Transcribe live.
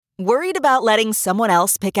Worried about letting someone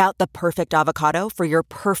else pick out the perfect avocado for your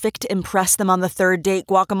perfect impress them on the third date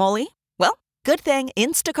guacamole? Well, good thing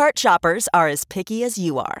Instacart shoppers are as picky as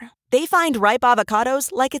you are. They find ripe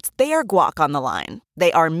avocados like it's their guac on the line.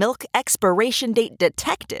 They are milk expiration date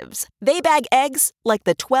detectives. They bag eggs like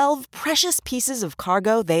the 12 precious pieces of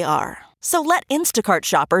cargo they are. So let Instacart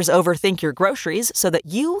shoppers overthink your groceries so that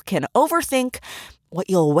you can overthink what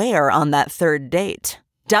you'll wear on that third date.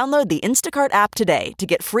 Download the Instacart app today to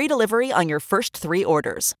get free delivery on your first 3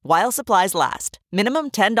 orders, while supplies last.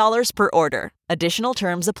 Minimum $10 per order. Additional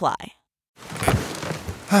terms apply.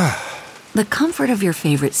 The comfort of your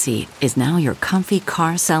favorite seat is now your comfy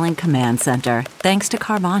car selling command center, thanks to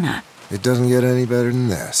Carvana. It doesn't get any better than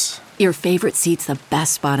this. Your favorite seat's the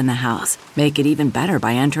best spot in the house. Make it even better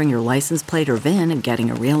by entering your license plate or VIN and getting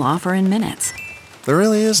a real offer in minutes. There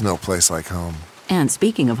really is no place like home. And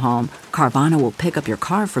speaking of home, Carvana will pick up your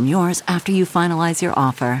car from yours after you finalize your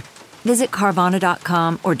offer. Visit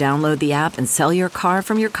Carvana.com or download the app and sell your car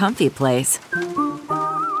from your comfy place.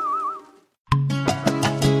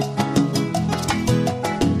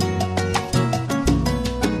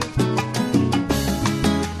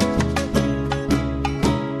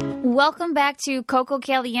 Welcome back to Coco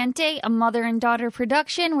Caliente, a mother and daughter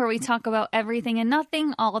production where we talk about everything and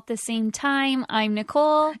nothing all at the same time. I'm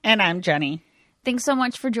Nicole. And I'm Jenny. Thanks so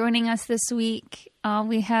much for joining us this week.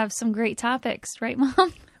 We have some great topics, right,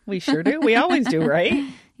 Mom? We sure do. We always do, right?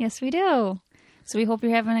 Yes, we do. So we hope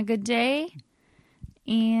you're having a good day.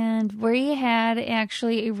 And we had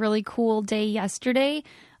actually a really cool day yesterday.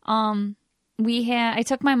 I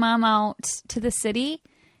took my mom out to the city,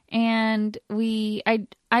 and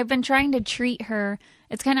I've been trying to treat her.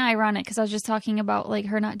 It's kind of ironic because I was just talking about like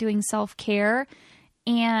her not doing self-care.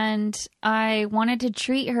 And I wanted to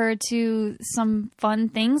treat her to some fun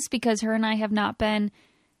things because her and I have not gone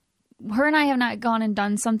and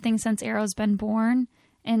done something since Arrow's been born.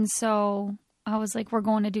 And so I was like, we're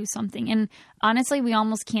going to do something. And honestly, we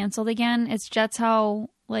almost canceled again. It's just how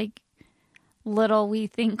like little we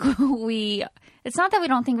think it's not that we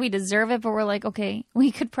don't think we deserve it, but we're like, okay,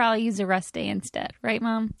 we could probably use a rest day instead. Right,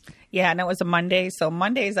 Mom? Yeah, and it was a Monday. So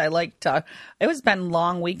Mondays it was been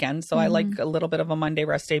long weekend. So I like a little bit of a Monday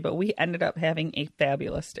rest day, but we ended up having a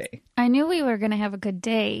fabulous day. I knew we were going to have a good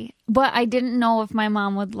day, but I didn't know if my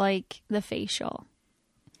mom would like the facial.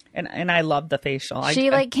 And I love the facial. She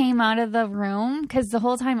came out of the room because the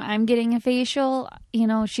whole time I'm getting a facial,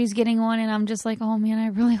 she's getting one and I'm just like, oh man, I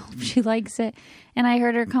really hope she likes it. And I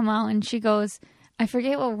heard her come out and she goes, I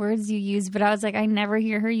forget what words you used, but I was like, I never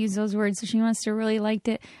hear her use those words. So she must have really liked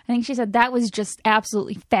it. I think she said that was just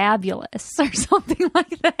absolutely fabulous or something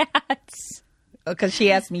like that. Because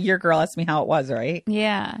your girl asked me how it was, right?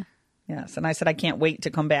 Yeah. Yes, and I said I can't wait to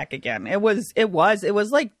come back again. It was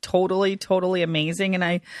like totally amazing, and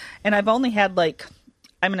I've only had like,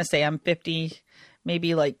 I'm gonna say I'm 50,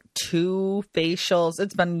 maybe like 2 facials.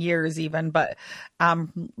 It's been years even, but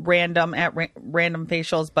random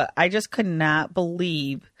facials. But I just could not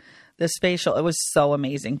believe this facial. It was so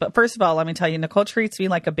amazing. But first of all, let me tell you, Nicole treats me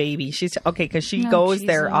like a baby. She's okay because she goes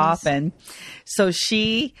there often. So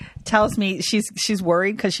she tells me she's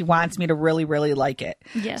worried because she wants me to really, really like it.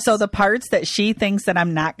 Yes. So the parts that she thinks that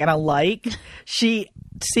I'm not going to like, she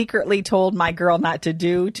secretly told my girl not to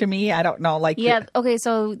do to me. I don't know. Okay.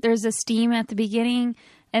 So there's a steam at the beginning.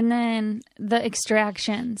 And then the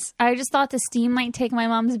extractions. I just thought the steam might take my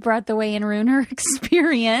mom's breath away and ruin her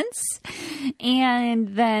experience.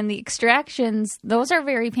 And then the extractions, those are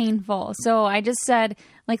very painful. So I just said,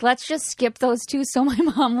 let's just skip those 2 so my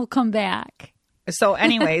mom will come back. So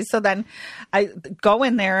anyway, so then I go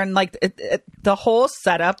in there and the whole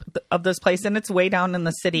setup of this place, and it's way down in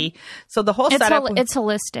the city. So the whole setup, it's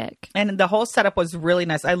holistic, and the whole setup was really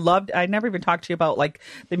nice. I never even talked to you about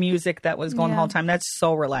the music that was going the whole time. That's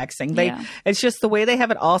so relaxing. It's just the way they have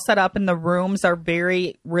it all set up, and the rooms are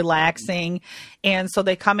very relaxing. And so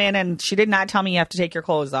they come in, and she did not tell me you have to take your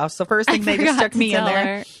clothes off. So first thing they just stuck me in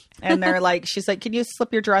there. And they're like, she's like, can you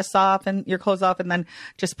slip your dress off and your clothes off and then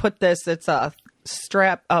just put this, it's a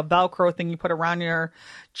strap, a Velcro thing you put around your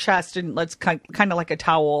chest and let's kind of like a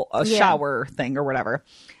towel, shower thing or whatever.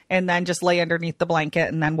 And then just lay underneath the blanket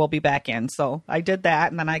and then we'll be back in. So I did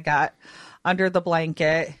that. And then I got under the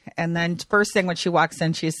blanket. And then first thing when she walks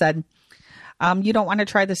in, she said, you don't want to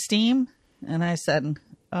try the steam? And I said,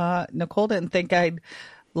 Nicole didn't think I'd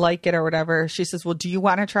like it or whatever. She says, well, do you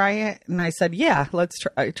want to try it? And I said, yeah, let's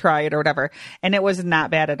try it or whatever. And it was not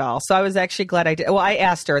bad at all. So I was actually glad I did. Well, I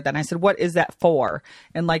asked her then, I said, what is that for?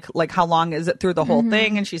 And like how long is it through the whole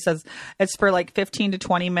thing? And she says, it's for 15 to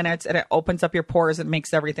 20 minutes and it opens up your pores and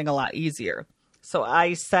makes everything a lot easier. So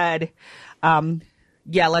I said,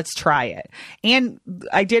 yeah, let's try it. And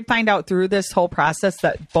I did find out through this whole process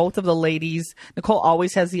that both of the ladies, Nicole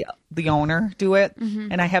always has the owner do it,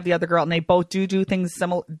 and I have the other girl, and they both do things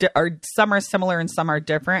similar, or some are similar and some are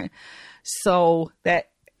different. So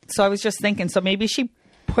I was just thinking, so maybe she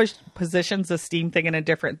positions the steam thing in a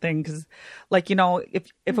different thing, because like, you know, if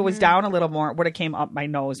it was down a little more, it would have came up my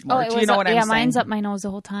nose more. Do you know what I'm saying? Yeah, mine's up my nose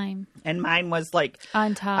the whole time, and mine was like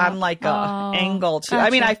on top, on like a angle too. Gotcha.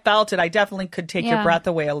 I mean, I felt it. I definitely could take your breath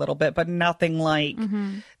away a little bit, but nothing like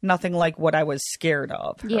what I was scared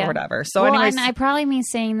of or whatever. So anyways, and I probably me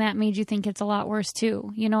saying that made you think it's a lot worse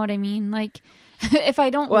too. You know what I mean? Like, if I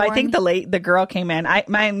don't, I think the girl came in.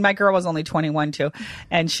 My girl was only 21 too,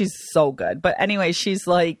 and she's so good. But anyway, she's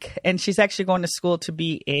like, and she's actually going to school to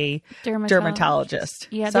be a dermatologist.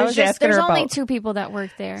 Yeah, so there's only 2 people that work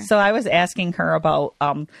there. So I was asking her about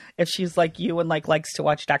if she's like you and like likes to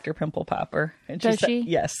watch Dr. Pimple Popper. And Does she?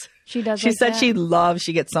 Yes. She does. She said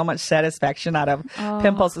she gets so much satisfaction out of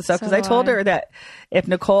pimples and stuff. Because I told her that if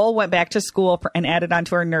Nicole went back to school and added on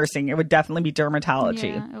to her nursing, it would definitely be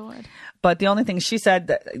dermatology. Yeah, it would. But the only thing she said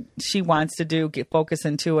that she wants to focus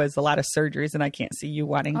into is a lot of surgeries, and I can't see you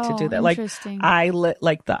wanting to do that. Like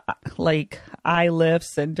eye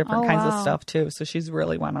lifts and different kinds of stuff too. So she's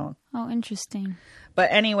really want to. Oh, interesting.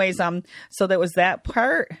 But anyways, so that was that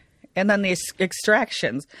part. And then the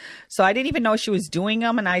extractions. So I didn't even know she was doing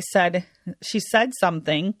them. And she said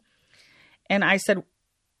something. And I said,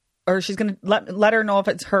 or she's going to let her know if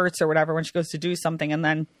it hurts or whatever when she goes to do something. And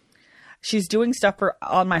then she's doing stuff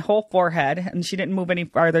on my whole forehead. And she didn't move any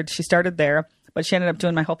farther. She started there, but she ended up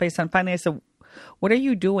doing my whole face. And finally I said, what are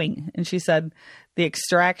you doing? And she said, the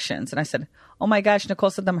extractions. And I said, oh my gosh, Nicole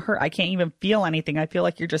said them hurt. I can't even feel anything. I feel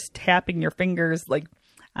like you're just tapping your fingers like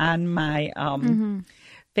on my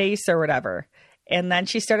face or whatever. And then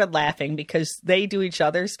she started laughing because they do each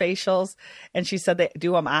other's facials, and she said they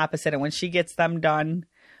do them opposite, and when she gets them done,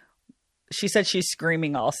 she said she's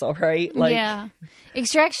screaming also, right? Like, yeah,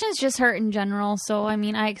 extractions just hurt in general, so I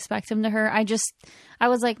mean I expect them to hurt. I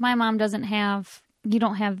was like, my mom you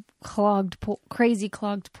don't have crazy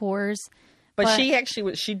clogged pores. But she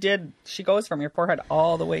actually she goes from your forehead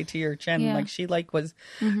all the way to your chin. Yeah. Like she was,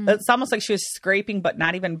 it's almost like she was scraping, but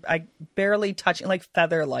not even, barely touching, like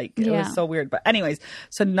feather like. It was so weird. But anyways,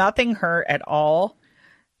 so nothing hurt at all.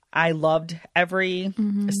 I loved every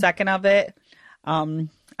second of it.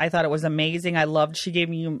 I thought it was amazing. She gave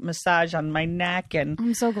me a massage on my neck and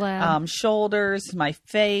I'm so glad. Shoulders, my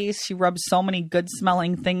face. She rubbed so many good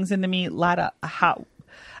smelling things into me. A lot of hot.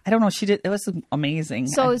 I don't know. She did. It was amazing.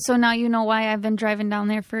 So now you know why I've been driving down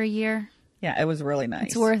there for a year. Yeah, it was really nice.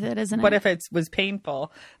 It's worth it, isn't it? But if it was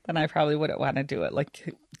painful, then I probably wouldn't want to do it.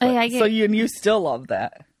 So you still love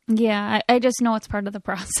that. Yeah, I just know it's part of the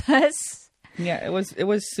process. Yeah, it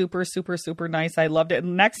was super, super, super nice. I loved it.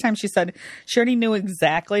 And next time she said she already knew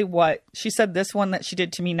exactly what she said. This one that she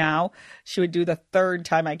did to me now, she would do the 3rd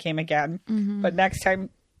time I came again. But next time,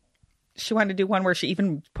 she wanted to do one where she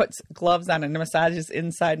even puts gloves on and massages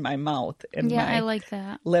inside my mouth and my I like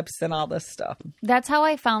that. Lips and all this stuff. That's how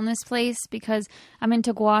I found this place, because I'm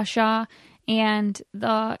into gua sha and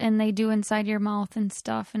they do inside your mouth and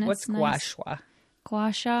stuff. And what's gua sha?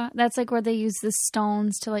 Gua sha. That's like where they use the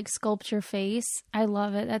stones to like sculpt your face. I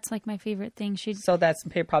love it. That's like my favorite thing. So that's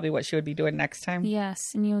probably what she would be doing next time? Yes,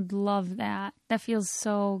 and you would love that. That feels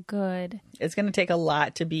so good. It's going to take a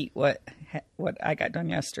lot to beat what I got done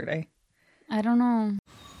yesterday. I don't know.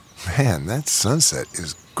 Man, that sunset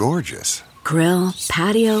is gorgeous. Grill,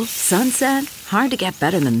 patio, sunset. Hard to get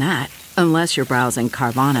better than that. Unless you're browsing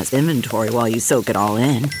Carvana's inventory while you soak it all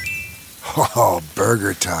in. Oh,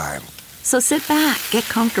 burger time. So sit back, get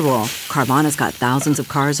comfortable. Carvana's got thousands of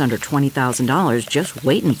cars under $20,000 just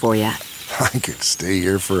waiting for you. I could stay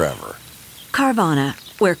here forever. Carvana,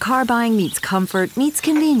 where car buying meets comfort meets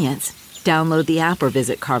convenience. Download the app or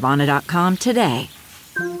visit Carvana.com today.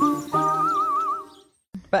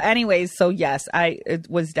 But anyways, so yes, it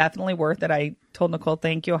was definitely worth it. I told Nicole,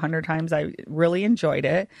 thank you 100 times. I really enjoyed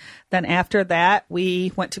it. Then after that,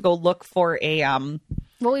 we went to go look for a...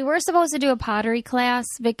 Well, we were supposed to do a pottery class.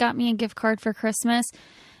 Vic got me a gift card for Christmas,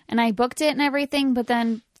 and I booked it and everything, but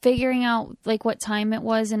then figuring out like what time it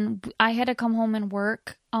was, and I had to come home and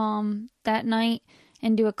work that night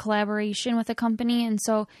and do a collaboration with a company, and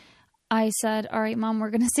so I said, all right, Mom, we're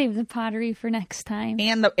going to save the pottery for next time.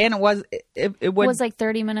 And it was like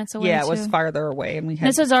 30 minutes away. Yeah, it was farther away. And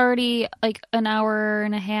this was already like an hour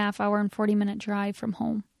and 40-minute drive from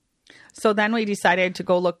home. So then we decided to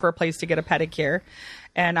go look for a place to get a pedicure.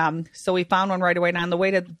 And so we found one right away. And on the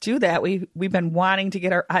way to do that, we've been wanting to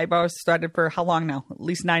get our eyebrows threaded for how long now? At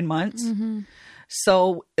least 9 months.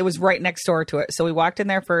 So it was right next door to it. So we walked in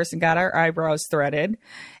there first and got our eyebrows threaded.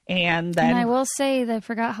 And then I will say that I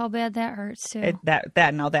forgot how bad that hurts too.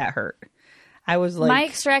 That hurt. I was like, my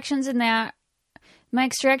extractions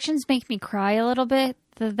make me cry a little bit.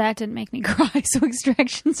 That didn't make me cry. So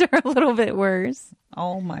extractions are a little bit worse.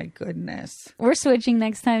 Oh my goodness. We're switching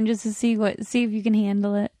next time just to see if you can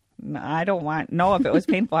handle it. I don't want. No, if it was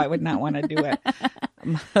painful, I would not want to do it.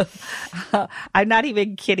 I'm not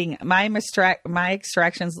even kidding. My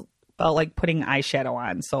extractions felt like putting eyeshadow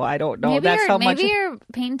on, so I don't know. Maybe your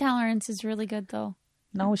pain tolerance is really good, though.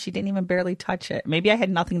 No, she didn't even barely touch it. Maybe I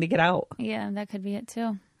had nothing to get out. Yeah, that could be it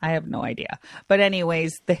too. I have no idea. But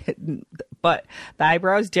anyways, but the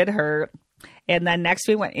eyebrows did hurt, and then next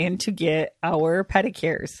we went in to get our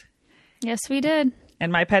pedicures. Yes, we did.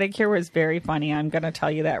 And my pedicure was very funny. I'm going to tell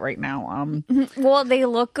you that right now. Well, they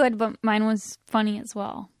look good, but mine was funny as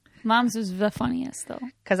well. Mom's was the funniest, though.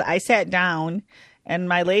 Because I sat down, and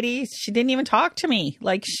my lady, she didn't even talk to me.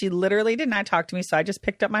 Like, she literally did not talk to me. So I just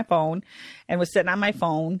picked up my phone and was sitting on my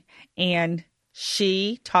phone. And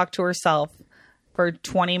she talked to herself for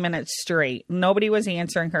 20 minutes straight. Nobody was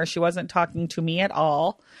answering her. She wasn't talking to me at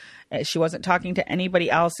all. She wasn't talking to anybody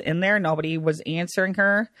else in there. Nobody was answering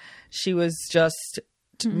her. She was just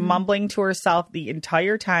mumbling to herself the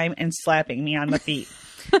entire time and slapping me on the feet.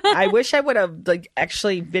 I wish I would have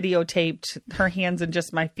actually videotaped her hands and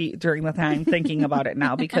just my feet during the time, thinking about it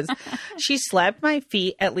now, because she slapped my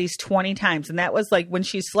feet at least 20 times. And that was like, when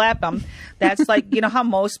she slapped them, that's like, you know how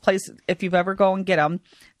most places, if you've ever go and get them,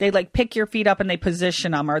 they like pick your feet up and they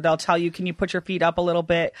position them, or they'll tell you, can you put your feet up a little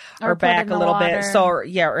bit or back a little bit? So, or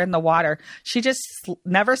in the water. She just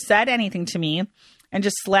never said anything to me and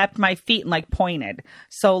just slapped my feet and like pointed.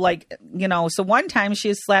 So like, so one time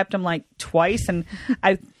she slapped him like twice, and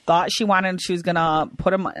I thought she was going to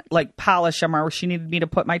put him, like polish him, or she needed me to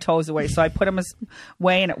put my toes away. So I put him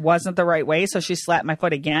away and it wasn't the right way. So she slapped my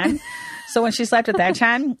foot again. So when she slapped it that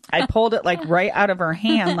time, I pulled it like right out of her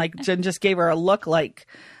hand, like, and just gave her a look like,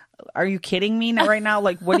 are you kidding me right now?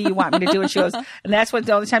 Like, what do you want me to do? And she goes, and that's what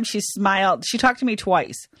the only time she smiled. She talked to me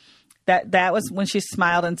twice. That was when she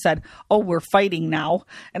smiled and said, "Oh, we're fighting now."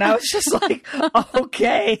 And I was just like,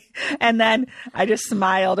 okay. And then I just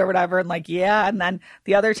smiled or whatever and like, yeah. And then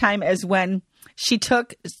the other time is when she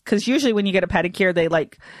took, because usually when you get a pedicure, they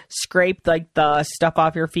like scrape like the stuff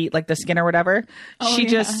off your feet, like the skin or whatever. She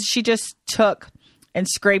just took and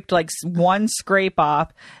scraped like one scrape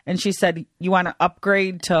off. And she said, "You want to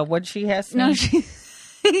upgrade to," what she has? No,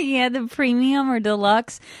 yeah, the premium or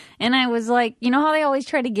deluxe. And I was like, you know how they always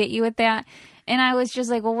try to get you with that? And I was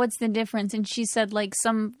just like, well, what's the difference? And she said like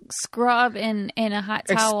some scrub and a hot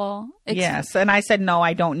towel. Yes. And I said, no,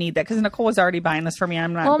 I don't need that, because Nicole was already buying this for me.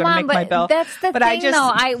 I'm not going to make my bill. That's the thing,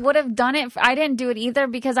 though. I would have done it. I didn't do it either,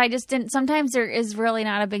 because I just didn't. Sometimes there is really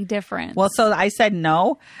not a big difference. Well, so I said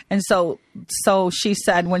no. And so she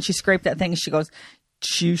said, when she scraped that thing, she goes,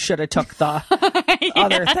 "You should have took the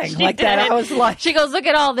other thing," like that. I was like, she goes, "Look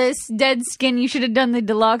at all this dead skin. You should have done the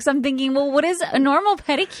deluxe." I'm thinking, well, what is a normal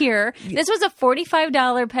pedicure? This was a $45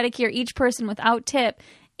 pedicure each person without tip.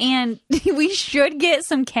 And we should get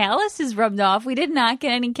some calluses rubbed off. We did not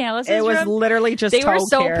get any calluses rubbed. It was literally just they were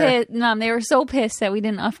so pissed. No, they were so pissed that we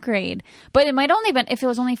didn't upgrade. But it might only been, if it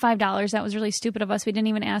was only $5, that was really stupid of us. We didn't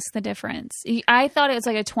even ask the difference. I thought it was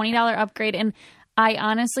like a $20 upgrade, and I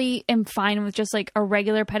honestly am fine with just like a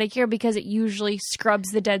regular pedicure, because it usually scrubs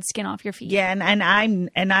the dead skin off your feet. Yeah, and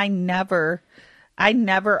I never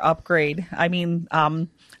upgrade. I mean,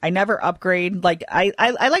 I never upgrade. Like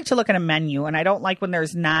I like to look at a menu, and I don't like when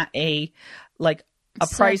there's not a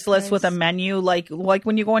price list with a menu, like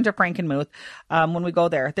when you go into Frankenmuth, when we go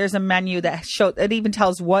there, there's a menu that it even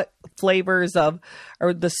tells what flavors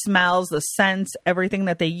or the smells, the scents, everything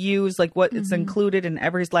that they use, like what it's included in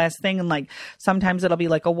every last thing. And like sometimes it'll be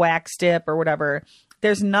like a wax dip or whatever.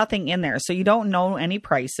 There's nothing in there. So you don't know any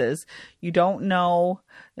prices. You don't know.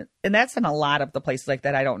 And that's in a lot of the places like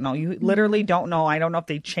that. I don't know. You literally don't know. I don't know if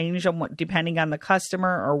they change them depending on the customer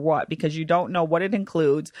or what, because you don't know what it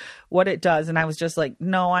includes, what it does. And I was just like,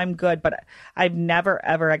 no, I'm good. But I've never,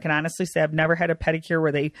 ever, I can honestly say I've never had a pedicure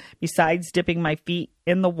where they, besides dipping my feet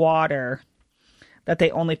in the water, that they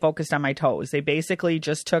only focused on my toes. They basically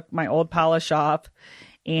just took my old polish off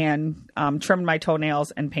and trimmed my toenails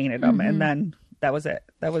and painted them. And then that was it.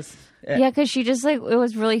 That was it. Yeah, because she just like, it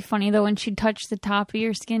was really funny though when she touched the top of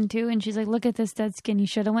your skin too, and she's like, "Look at this dead skin. You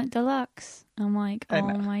should have went deluxe." I'm like, oh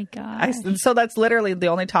my god. So that's literally the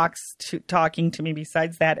only talking to me.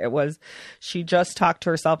 Besides that, it was she just talked to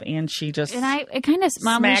herself, and she just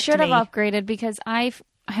Mom, we should have upgraded, because I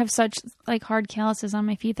have such like hard calluses on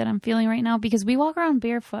my feet that I'm feeling right now, because we walk around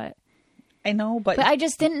barefoot. I know, but I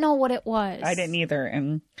just didn't know what it was. I didn't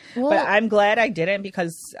either. But I'm glad I didn't,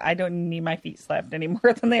 because I don't need my feet slapped any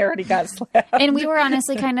more than they already got slapped. And we were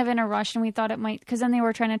honestly kind of in a rush, and we thought it might, because then they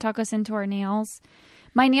were trying to talk us into our nails.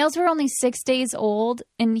 My nails were only 6 days old,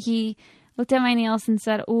 and he looked at my nails and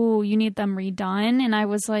said, "Ooh, you need them redone." And I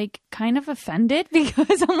was like kind of offended,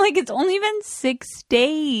 because I'm like, it's only been 6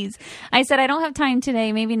 days. I said, I don't have time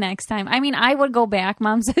today, maybe next time. I mean, I would go back.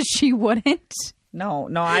 Mom says she wouldn't. No,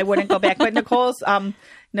 I wouldn't go back. But Nicole's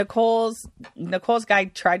guy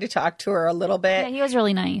tried to talk to her a little bit. Yeah, he was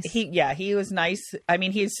really nice. He was nice. I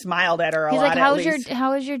mean, he smiled at her a He's lot. like,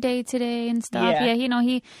 how was your day today and stuff? Yeah,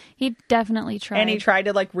 he definitely tried. And he tried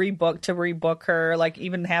to like rebook her, like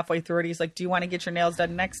even halfway through it. He's like, "Do you want to get your nails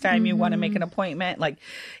done next time? You want to make an appointment?" Like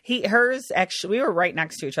hers actually, we were right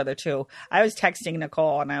next to each other too. I was texting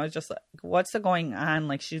Nicole and I was just like, "What's going on?"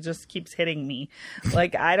 Like she just keeps hitting me.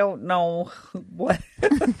 Like I don't know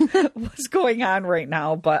what's going on right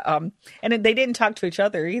now. But and they didn't talk to each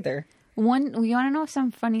other either. You want to know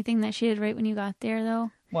some funny thing that she did right when you got there,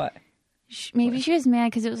 though? What? Maybe she was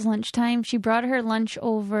mad because it was lunchtime. She brought her lunch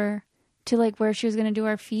over to like where she was going to do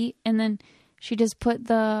our feet, and then she just put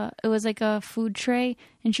it was like a food tray,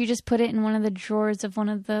 and she just put it in one of the drawers of one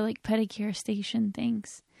of the like pedicure station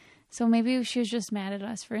things. So maybe she was just mad at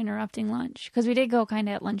us for interrupting lunch, because we did go kind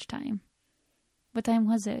of at lunchtime. What time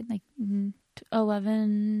was it? Like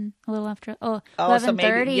 11, a little after. 11:30. So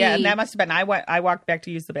maybe, yeah, and that must have been. I walked back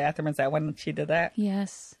to use the bathroom. Is that when she did that?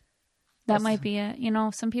 Yes, that might be it.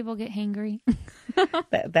 Some people get hangry.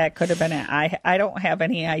 that could have been it. I don't have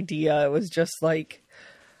any idea. It was just like.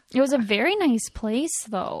 It was a very nice place,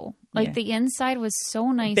 though. Like the inside was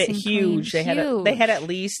so nice and huge. Clean. They had at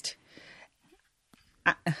least.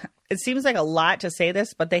 It seems like a lot to say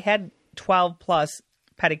this, but they had 12 plus.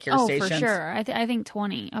 Pedicure stations. For sure. I think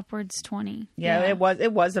 20, upwards 20. Yeah, it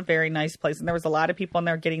was a very nice place, and there was a lot of people in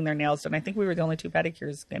there getting their nails done. I think we were the only 2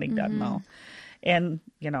 pedicures getting done though. And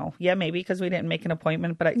maybe because we didn't make an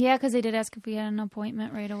appointment, but because they did ask if we had an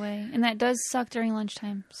appointment right away, and that does suck during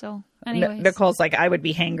lunchtime. So, anyways, Nicole's like, I would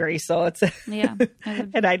be hangry, so it's yeah,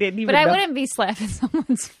 and I didn't even. But I wouldn't be slapping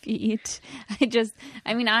someone's feet.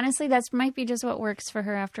 Honestly, that might be just what works for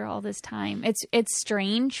her after all this time. It's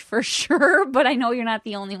strange for sure, but I know you're not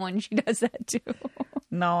the only one. She does that too.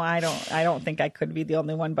 No, I don't think I could be the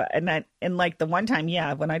only one. But and like the one time,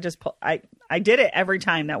 when I just I did it every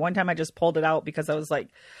time. That one time I just pulled it out because I was like,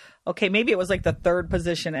 okay, maybe it was like the third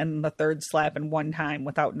position and the third slap in one time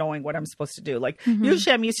without knowing what I'm supposed to do. Like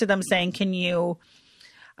usually I'm used to them saying, "Can you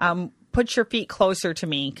put your feet closer to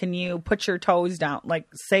me? Can you put your toes down?" Like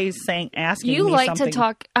asking you me like something. to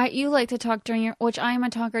talk. You like to talk during which I am a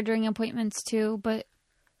talker during appointments too, but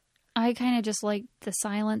I kind of just liked the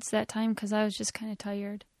silence that time because I was just kind of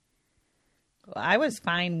tired. I was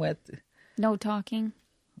fine with no talking.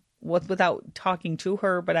 Without talking to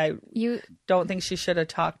her, but I don't think she should have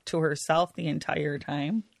talked to herself the entire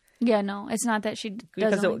time. Yeah, no, it's not that she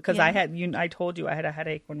doesn't. Because I told you I had a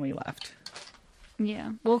headache when we left.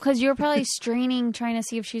 Yeah, well, because you were probably straining, trying to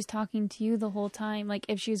see if she's talking to you the whole time, like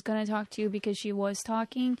if she's gonna talk to you because she was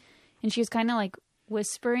talking, and she was kind of like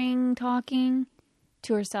whispering, talking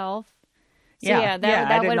to herself. So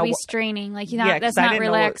that would be straining. Like that's not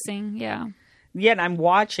relaxing. Yeah, and I'm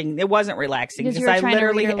watching. It wasn't relaxing because I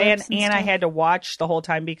literally and I had to watch the whole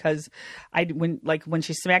time because when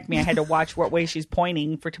she smacked me, I had to watch what way she's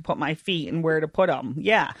pointing to put my feet and where to put them.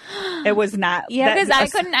 Yeah, it was not. Yeah, because I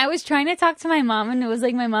couldn't. I was trying to talk to my mom, and it was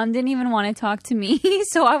like my mom didn't even want to talk to me.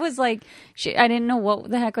 So I was like, I didn't know what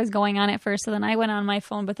the heck was going on at first. So then I went on my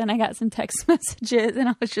phone, but then I got some text messages, and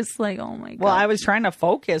I was just like, oh my god. Well, I was trying to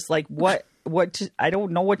focus, like what I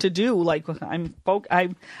don't know what to do. Like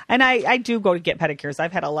I do go to get pedicures.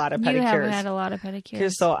 I've had a lot of pedicures. You have had a lot of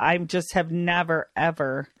pedicures. So I just have never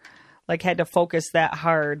ever had to focus that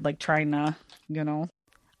hard, like trying to,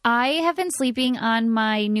 I have been sleeping on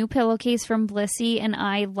my new pillowcase from Blissy, and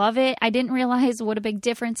I love it. I didn't realize what a big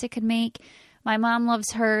difference it could make. My mom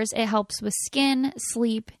loves hers. It helps with skin,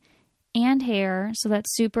 sleep, and hair, so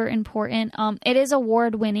that's super important. It is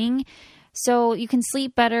award-winning. So you can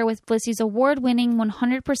sleep better with Blissy's award-winning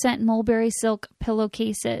 100% mulberry silk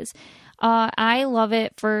pillowcases. I love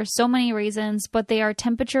it for so many reasons, but they are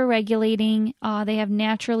temperature regulating. They have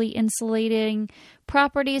naturally insulating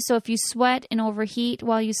properties. So if you sweat and overheat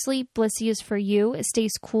while you sleep, Blissy is for you. It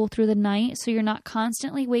stays cool through the night, so you're not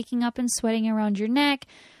constantly waking up and sweating around your neck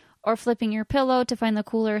or flipping your pillow to find the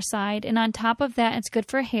cooler side. And on top of that, it's good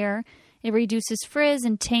for hair. It reduces frizz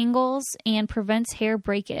and tangles and prevents hair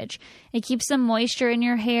breakage. It keeps some moisture in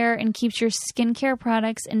your hair and keeps your skincare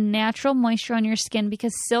products and natural moisture on your skin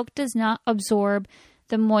because silk does not absorb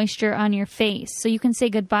the moisture on your face. So you can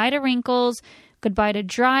say goodbye to wrinkles, goodbye to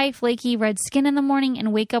dry, flaky, red skin in the morning,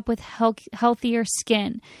 and wake up with healthier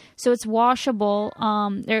skin. So it's washable.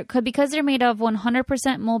 Because they're made of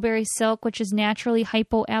 100% mulberry silk, which is naturally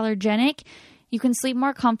hypoallergenic, you can sleep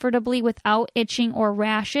more comfortably without itching or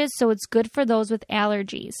rashes. So it's good for those with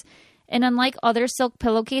allergies. And unlike other silk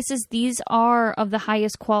pillowcases, these are of the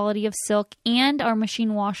highest quality of silk and are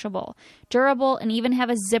machine washable, durable, and even have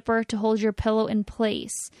a zipper to hold your pillow in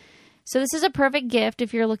place. So this is a perfect gift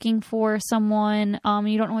if you're looking for someone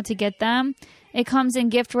you don't know what to get them. It comes in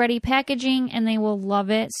gift-ready packaging, and they will love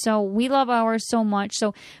it. So we love ours so much.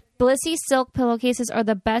 So Blissy silk pillowcases are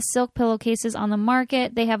the best silk pillowcases on the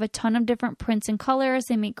market. They have a ton of different prints and colors.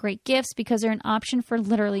 They make great gifts because they're an option for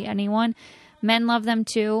literally anyone. Men love them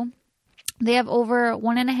too. They have over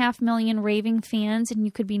 1.5 million raving fans, and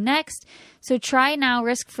you could be next. So try now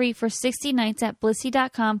risk-free for 60 nights at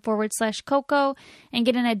blissy.com/Coco and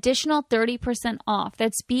get an additional 30% off.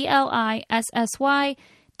 That's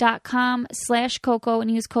BLISSY.com/Coco and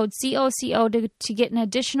use code COCO to get an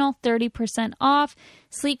additional 30% off.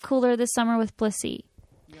 Sleep cooler this summer with Blissy.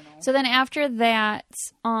 So then after that,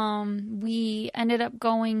 we ended up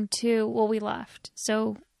going to, we left.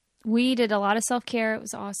 So we did a lot of self-care. It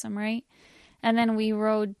was awesome, right? And then we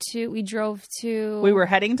drove to... We were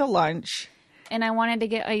heading to lunch. And I wanted to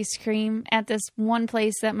get ice cream at this one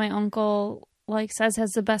place that my uncle says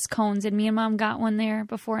has the best cones. And me and Mom got one there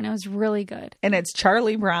before, and it was really good. And it's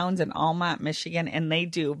Charlie Brown's in Almont, Michigan. And they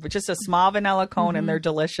do just a small vanilla cone, and they're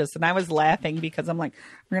delicious. And I was laughing because I'm like,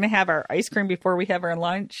 we're going to have our ice cream before we have our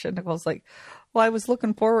lunch. And Nicole's like, well, I was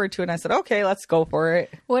looking forward to it. And I said, okay, let's go for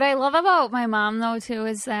it. What I love about my mom, though, too,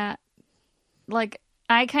 is that,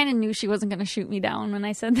 I kind of knew she wasn't going to shoot me down when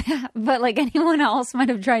I said that, but anyone else might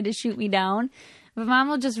have tried to shoot me down. But Mom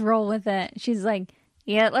will just roll with it. She's like,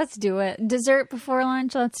 yeah, let's do it. Dessert before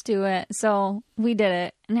lunch, let's do it. So we did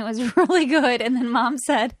it, and it was really good. And then Mom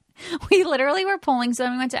said, we literally were pulling. So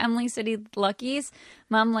then we went to Emily City Lucky's.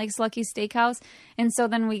 Mom likes Lucky's Steakhouse. And so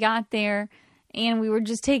then we got there, and we were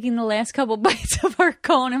just taking the last couple bites of our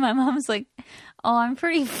cone, and my mom was like, oh, I'm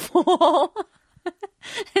pretty full.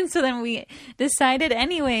 And so then we decided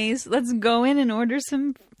anyways, let's go in and order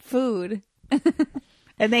some food.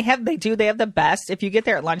 And they have the best. If you get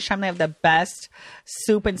there at lunchtime, they have the best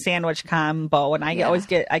soup and sandwich combo. And I always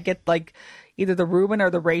get either the Reuben or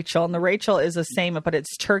the Rachel. And the Rachel is the same, but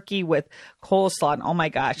it's turkey with coleslaw. And oh my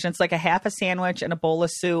gosh. And it's like a half a sandwich and a bowl of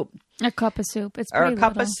soup. A cup of soup. It's or pretty a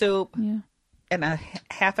cup little. of soup. Yeah. And a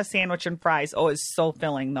half a sandwich and fries. Oh, it's so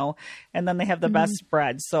filling though. And then they have the best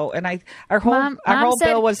bread. So, and our whole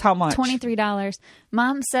bill was how much? $23.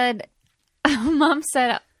 Mom said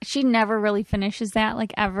she never really finishes that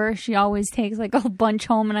ever. She always takes a whole bunch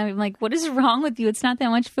home, and I'm like, what is wrong with you? It's not that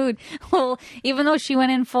much food. Well, even though she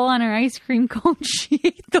went in full on her ice cream cone, she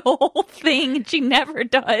ate the whole thing, and she never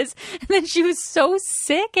does. And then she was so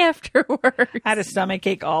sick afterwards. I had a stomach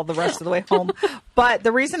ache all the rest of the way home. But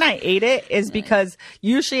the reason I ate it is because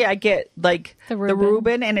usually I get the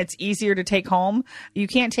Reuben, and it's easier to take home. You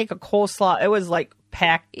can't take a coleslaw. It was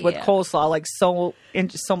packed with coleslaw, so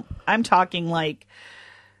I'm talking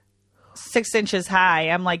 6 inches high.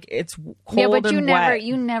 I'm like, it's cold and wet.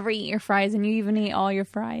 You never eat your fries, and you even eat all your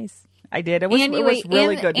fries. I did. It was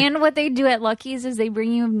really good. And what they do at Lucky's is they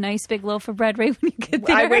bring you a nice big loaf of bread right when you get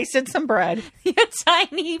there. I wasted some bread.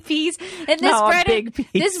 Tiny piece. And a big piece.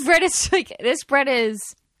 This bread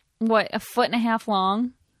is what, 1.5 feet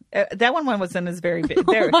long? That one wasn't as very big.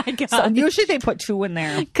 Oh my God. So usually they put 2 in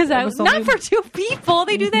there. Because I was not for 2 people.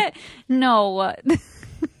 They do that. No.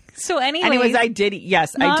 So anyways, I did eat.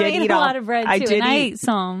 Yes, I did eat a lot of bread too. I ate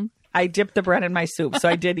some. I dipped the bread in my soup, so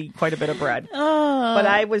I did eat quite a bit of bread. But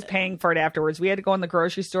I was paying for it afterwards. We had to go in the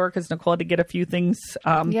grocery store because Nicole had to get a few things.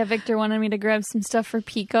 Victor wanted me to grab some stuff for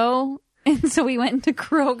Pico, and so we went into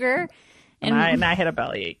Kroger. And I had a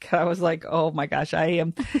bellyache. I was like, oh my gosh, I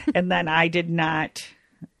am. And then I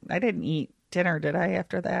didn't eat dinner, did I,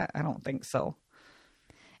 after that? I don't think so.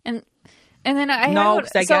 And then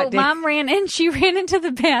Mom ran in. She ran into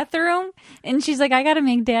the bathroom, and she's like, I got to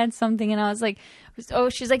make Dad something. And I was like, oh,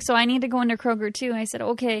 she's like, so I need to go into Kroger too. And I said,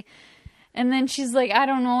 okay. And then she's like, I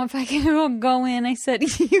don't know if I can go in. I said,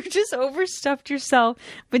 you just overstuffed yourself.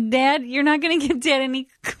 But Dad, you're not going to get Dad any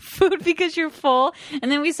food because you're full. And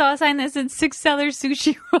then we saw a sign that said $6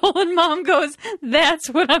 sushi roll. And Mom goes, that's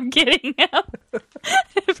what I'm getting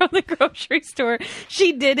from the grocery store.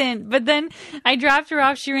 She didn't. But then I dropped her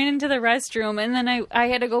off. She ran into the restroom. And then I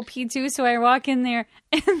had to go pee too. So I walk in there.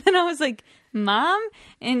 And then I was like, Mom?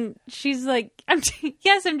 And she's like,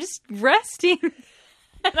 yes, I'm just resting.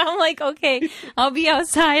 And I'm like, okay, I'll be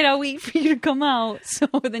outside. I'll wait for you to come out. So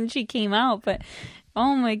then she came out, but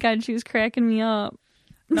oh my God, she was cracking me up.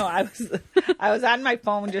 No, I was on my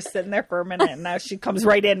phone just sitting there for a minute, and now she comes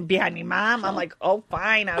right in behind me. Mom, I'm like, oh,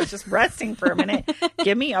 fine. I was just resting for a minute.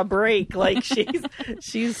 Give me a break. Like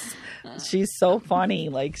she's so funny.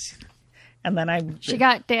 Like, and then she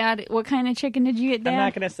got Dad. What kind of chicken did you get, Dad? I'm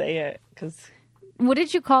not gonna say it because. What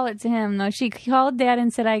did you call it to him though? She called Dad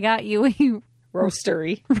and said, "I got you a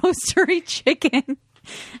roastery chicken."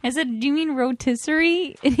 I said, "Do you mean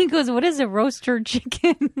rotisserie?" And he goes, "What is a roaster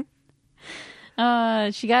chicken?"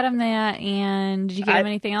 She got him that, and did you get him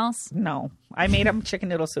anything else? No. I made him chicken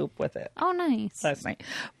noodle soup with it. Oh, nice. Last night.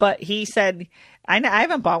 But he said, I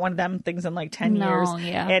haven't bought one of them things in like 10 years.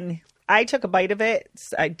 Yeah. And I took a bite of it.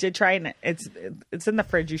 I did try, and it's in the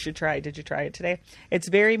fridge. You should try it. Did you try it today? It's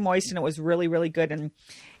very moist, and it was really, really good. And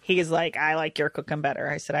he's like, I like your cooking better.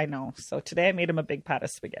 I said, I know. So today I made him a big pot of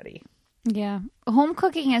spaghetti. Yeah. Home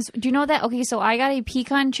cooking is, do you know that? Okay, so I got a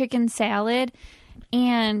pecan chicken salad,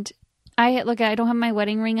 and I don't have my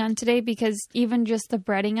wedding ring on today because even just the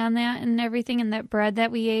breading on that and everything and that bread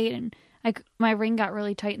that we ate, and my ring got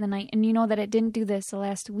really tight in the night. And you know that it didn't do this the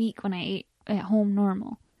last week when I ate at home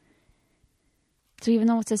normal. So even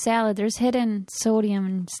though it's a salad, there's hidden sodium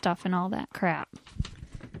and stuff and all that crap.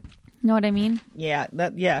 You know what I mean? Yeah,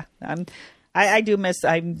 I do miss.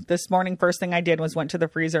 This morning, first thing I did was went to the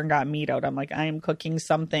freezer and got meat out. I'm like, I am cooking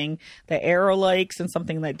something that Arrow likes and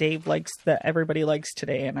something that Dave likes, that everybody likes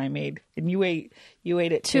today. And I made, and you ate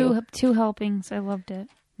it too. Two helpings. I loved it.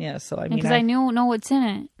 Yeah, so I mean, because I know what's in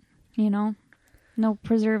it. You know, no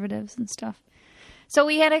preservatives and stuff. So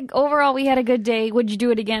we had a good day. Would you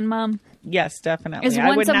do it again, Mom? Yes, definitely. Is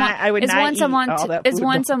once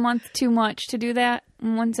a month too much to do that?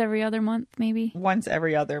 Once every other month, maybe? Once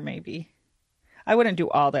every other, maybe. I wouldn't do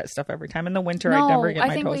all that stuff every time. In the winter, I'd never get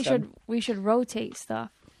my toes done. We should rotate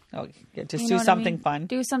stuff. Oh, yeah, just do something fun.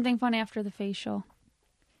 Do something fun after the facial.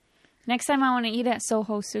 Next time I want to eat at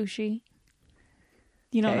Soho Sushi.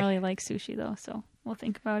 You don't really like sushi, though, so we'll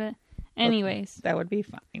think about it. Anyways. That would be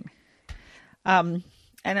fine.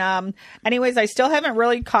 Anyways, I still haven't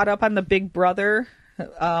really caught up on the Big Brother,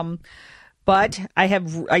 but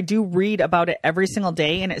I do read about it every single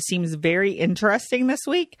day, and it seems very interesting this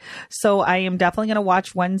week. So I am definitely going to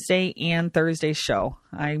watch Wednesday and Thursday's show.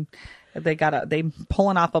 They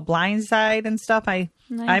pulling off a blind side and stuff. Nice.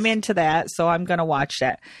 I'm into that, so I'm going to watch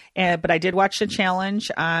that. But I did watch the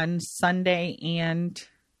challenge on Sunday and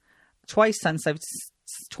twice since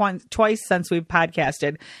we've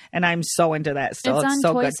podcasted, and I'm so into that still. It's on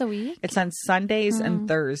so twice good. A week? It's on Sundays and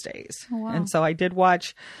Thursdays. Oh, wow. And so I did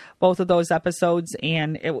watch both of those episodes,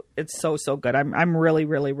 and it's so good. I'm really,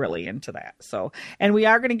 really, really into that. So, and we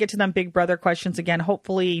are going to get to them Big Brother questions again,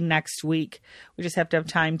 hopefully next week. We just have to have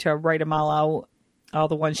time to write them all out. All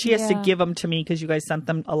the ones she has to give them to me because you guys sent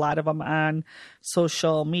them, a lot of them, on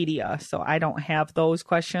social media. So I don't have those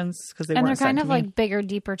questions because they weren't sent to me. And they're kind of like bigger,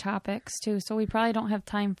 deeper topics too. So we probably don't have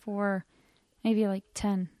time for maybe like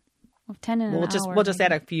 10. Well, 10 in an hour. We'll just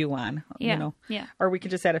add a few on. Yeah. You know? Yeah. Or we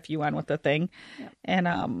could just add a few on with the thing. Yep. And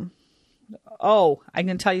I'm going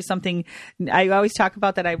to tell you something. I always talk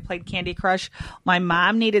about that I played Candy Crush. My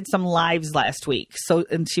mom needed some lives last week.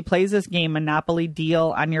 And she plays this game, Monopoly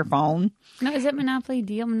Deal, on your phone. No, is it Monopoly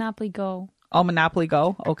Deal? Monopoly Go? Oh, Monopoly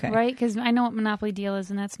Go? Okay. Right? Because I know what Monopoly Deal is,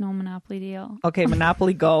 and that's no Monopoly Deal. Okay,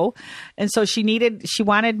 Monopoly Go. And so she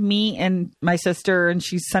wanted me and my sister, and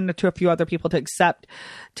she sent it to a few other people to accept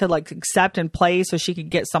and play so she could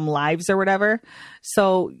get some lives or whatever.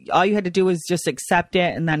 So all you had to do was just accept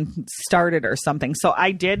it and then start it or something. So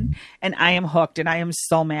I did, and I am hooked, and I am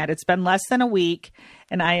so mad. It's been less than a week,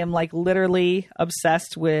 and I am like literally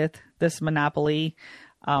obsessed with this Monopoly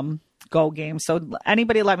Go game. So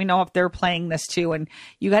anybody let me know if they're playing this too. And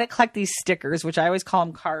you got to collect these stickers, which I always call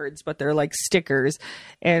them cards, but they're like stickers.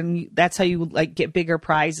 And that's how you like get bigger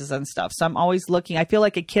prizes and stuff. So I'm always looking. I feel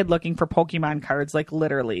like a kid looking for Pokemon cards, like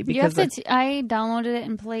literally. Because I downloaded it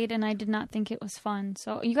and played, and I did not think it was fun.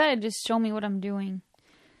 So you got to just show me what I'm doing.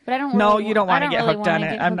 But I don't. No, really, you don't want to get really hooked on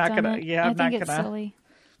it. I'm not gonna. Yeah, I'm not gonna. Silly.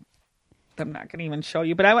 I'm not gonna even show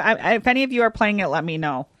you. But if any of you are playing it, let me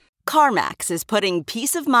know. CarMax is putting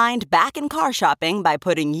peace of mind back in car shopping by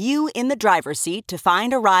putting you in the driver's seat to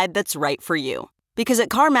find a ride that's right for you. Because at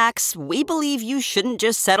CarMax, we believe you shouldn't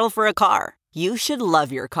just settle for a car. You should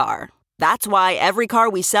love your car. That's why every car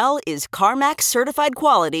we sell is CarMax certified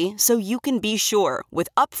quality, so you can be sure with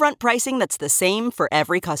upfront pricing that's the same for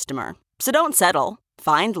every customer. So don't settle.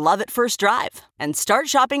 Find love at first drive and start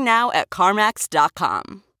shopping now at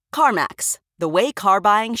CarMax.com. CarMax, the way car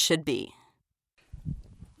buying should be.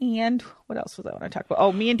 And what else was I want to talk about?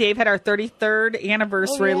 Oh, me and Dave had our 33rd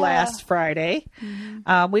anniversary last Friday.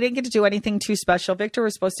 Mm-hmm. We didn't get to do anything too special. Victor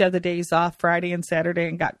was supposed to have the days off Friday and Saturday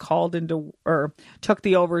and got called into, or took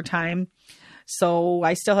the overtime. So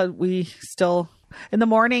we still, in the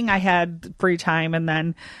morning I had free time. And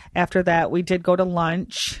then after that, we did go to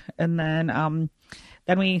lunch. And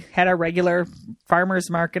then we had our regular farmer's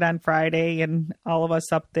market on Friday and all of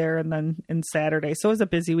us up there, and then in Saturday. So it was a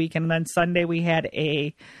busy weekend. And then Sunday we had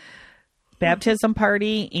a baptism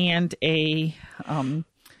party and a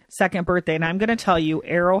second birthday. And I'm going to tell you,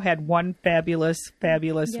 Arrow had one fabulous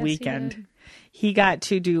weekend. He got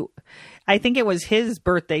to do, I think it was his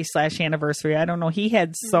birthday / anniversary. I don't know. He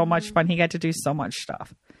had so much fun. He got to do so much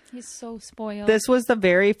stuff. He's so spoiled. This was the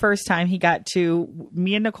very first time he got to,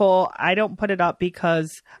 me and Nicole, I don't put it up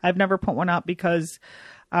because I've never put one up because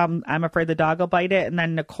I'm afraid the dog will bite it. And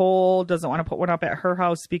then Nicole doesn't want to put one up at her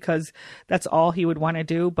house because that's all he would want to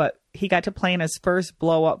do. But he got to play in his first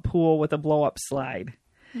blow up pool with a blow up slide.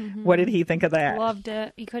 Mm-hmm. What did he think of that? Loved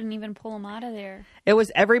it. You couldn't even pull him out of there. It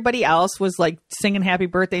was, everybody else was like singing happy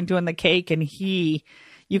birthday and doing the cake, and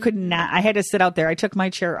you could not. I had to sit out there. I took my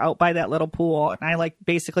chair out by that little pool, and I like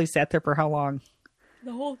basically sat there for how long?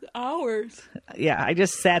 The whole hours. Yeah, I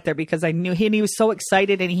just sat there because I knew he was so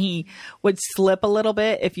excited, and he would slip a little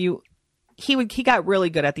bit if you. He got really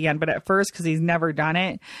good at the end, but at first, because he's never done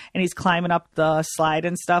it and he's climbing up the slide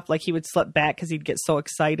and stuff, like he would slip back because he'd get so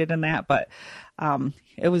excited and that. But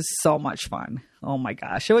it was so much fun. Oh my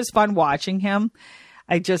gosh, it was fun watching him.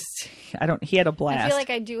 He had a blast. I feel like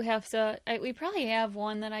I do have to, we probably have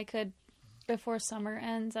one that I could, before summer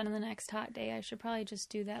ends on the next hot day, I should probably just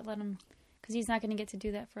do that, let him, because he's not going to get to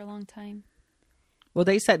do that for a long time. Well,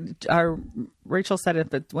 they said, Rachel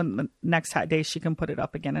said when the next hot day, she can put it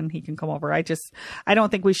up again and he can come over. I don't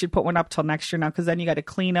think we should put one up till next year now, because then you got to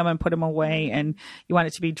clean them and put them away, and you want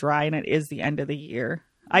it to be dry, and it is the end of the year.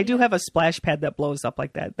 I do have a splash pad that blows up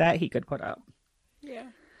like that he could put up. Yeah.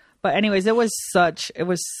 But anyways, it was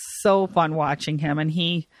so fun watching him, and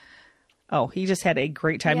he just had a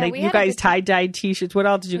great time. Yeah, you guys tie-dyed t-shirts. What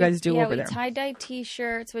else did you guys do over there? Tie-dyed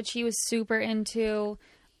t-shirts, which he was super into.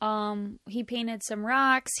 He painted some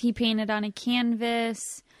rocks. He painted on a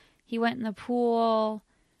canvas. He went in the pool.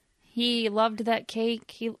 He loved that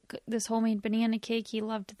cake. This homemade banana cake. He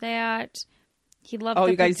loved that. He loved. Oh,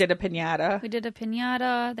 you guys did a piñata? We did a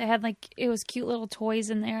piñata. They had it was cute little toys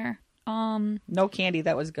in there. No candy.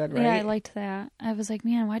 That was good, right? Yeah, I liked that. I was like,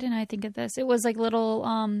 man, why didn't I think of this? It was like little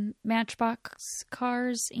Matchbox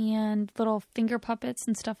cars and little finger puppets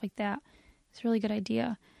and stuff like that. It's a really good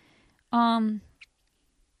idea.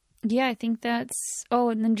 Yeah, I think that's... Oh,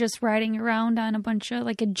 and then just riding around on a bunch of...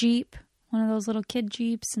 Like a Jeep. One of those little kid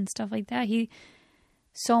Jeeps and stuff like that.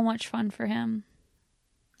 So much fun for him.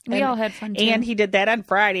 We all had fun, too. And he did that on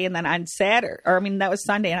Friday. And then on Saturday... that was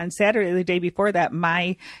Sunday. And on Saturday, the day before that,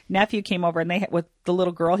 my nephew came over. And with the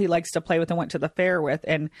little girl he likes to play with and went to the fair with.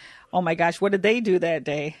 And, oh my gosh, what did they do that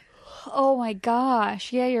day? Oh my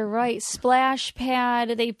gosh. Yeah, you're right. Splash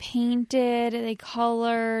pad. They painted. They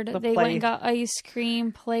colored. They went and got ice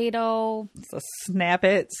cream, Play-Doh. The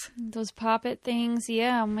Snap-Its. Those Pop-It things.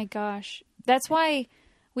 Yeah, oh my gosh. That's why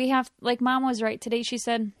we have, Mom was right today. She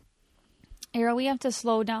said, Ara, we have to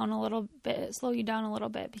slow you down a little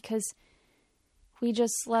bit because we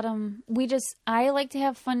just let them, I like to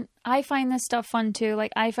have fun. I find this stuff fun too.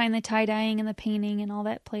 I find the tie-dyeing and the painting and all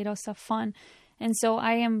that Play-Doh stuff fun. And so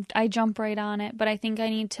I jump right on it, but I think I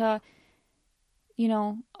need to,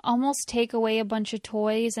 almost take away a bunch of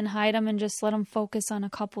toys and hide them and just let them focus on a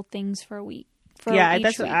couple things for a week.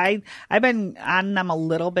 That's what I've been on them a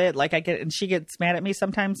little bit. And she gets mad at me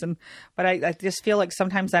sometimes, but I just feel like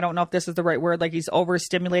sometimes I don't know if this is the right word. He's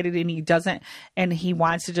overstimulated and he doesn't, and he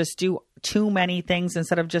wants to just do too many things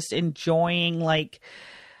instead of just enjoying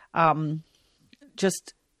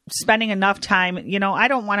just spending enough time. I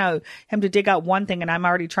don't want him to dig out one thing and I'm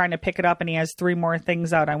already trying to pick it up and he has 3 more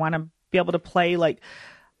things out. I want to be able to play,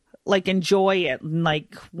 enjoy it and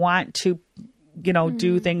want to,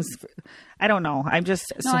 do things. I don't know.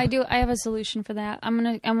 I do. I have a solution for that. I'm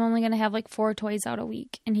only going to have 4 toys out a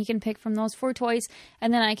week and he can pick from those 4 toys.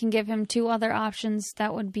 And then I can give him 2 other options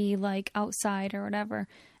that would be outside or whatever.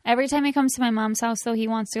 Every time he comes to my mom's house though, he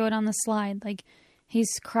wants to go on the slide. He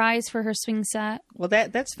cries for her swing set. Well,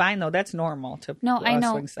 that's fine, though. That's normal to I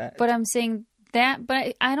know, swing set. But I'm saying that.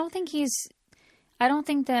 But I don't think I don't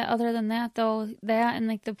think that other than that, though, that and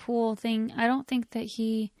the pool thing, I don't think that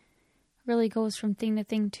he really goes from thing to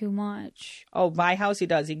thing too much. Oh, my house, he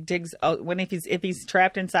does. He digs out if he's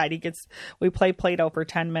trapped inside. We play Play-Doh for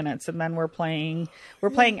 10 minutes, and then we're playing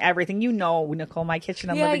everything. Nicole, my kitchen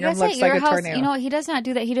and living room looks like a tornado. He does not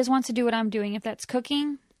do that. He just wants to do what I'm doing. If that's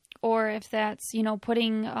cooking, or if that's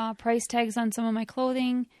putting price tags on some of my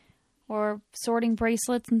clothing, or sorting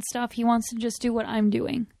bracelets and stuff, he wants to just do what I'm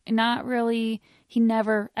doing. Not really. He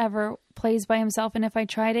never ever plays by himself. And if I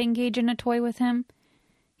try to engage in a toy with him,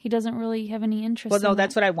 he doesn't really have any interest. Well, no,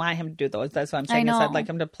 that's what I want him to do, though. That's what I'm saying. I'd like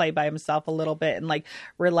him to play by himself a little bit and like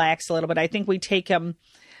relax a little bit. I think we take him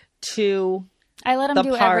to I let him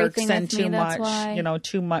do everything and with me. That's why.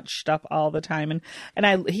 Too much stuff all the time.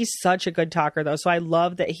 And he's such a good talker, though. So I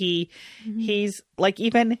love that he's like,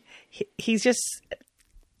 even he's just.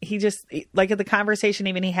 He just, like at the conversation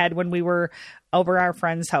even he had when we were over our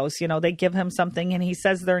friend's house, they give him something and he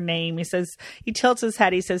says their name. He tilts his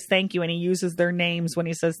head. He says, thank you. And he uses their names when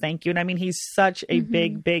he says thank you. And I mean, he's such a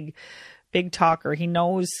big, big, big talker. He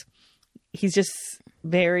knows, he's just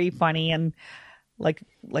very funny and like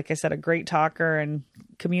I said, a great talker and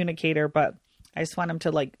communicator. But I just want him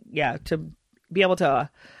to to be able to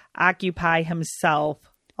occupy himself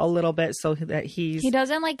a little bit so that he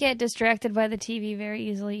doesn't get distracted by the TV very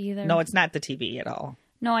easily either. No, it's not the TV at all.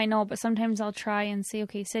 No, I know, but sometimes I'll try and say,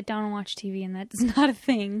 okay, sit down and watch TV, and that's not a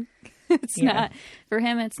thing. It's not for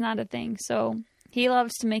him. It's not a thing. So he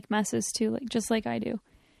loves to make messes too, just like I do.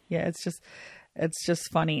 Yeah, it's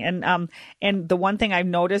just funny. And the one thing I've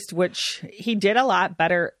noticed, which he did a lot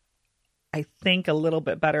better, I think a little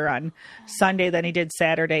bit better on Sunday than he did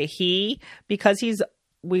Saturday. Because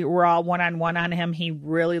we were all one-on-one on him. He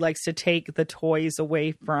really likes to take the toys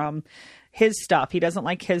away from his stuff. He doesn't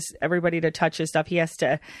like everybody to touch his stuff. He has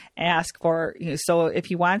to ask for, so if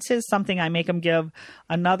he wants something, I make him give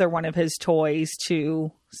another one of his toys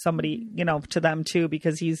to somebody, to them too,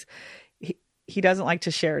 because he doesn't like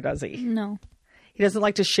to share, does he? No. He doesn't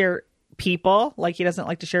like to share people. Like he doesn't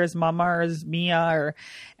like to share his mama or his Mia or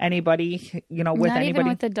anybody, with not anybody. Even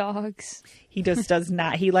with the dogs. He just does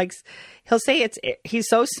not. He'll say he's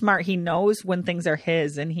so smart. He knows when things are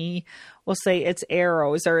his, and he will say it's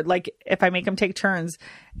Arrow's, or like if I make him take turns,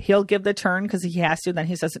 he'll give the turn because he has to. Then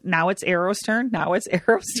he says, now it's Arrow's turn. Now it's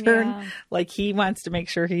Arrow's turn. Yeah. Like he wants to make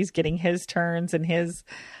sure he's getting his turns and his,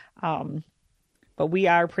 but we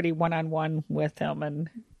are pretty one-on-one with him, and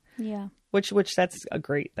yeah. Which that's a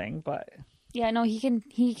great thing, but yeah, no,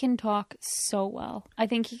 he can talk so well. I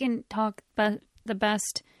think he can talk the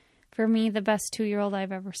best for me, the best 2-year-old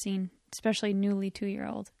I've ever seen, especially newly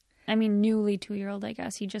 2-year-old. I mean, newly 2-year-old, I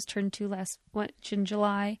guess. He just turned 2 in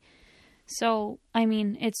July. So, I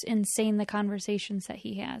mean, it's insane the conversations that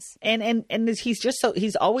he has. And he's just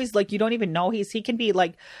he's always like, you don't even know he can be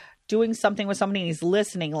like doing something with somebody and he's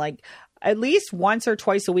listening. Like at least once or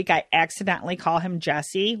twice a week, I accidentally call him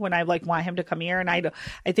Jesse when I want him to come here. And I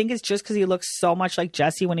think it's just because he looks so much like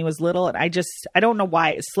Jesse when he was little. And I don't know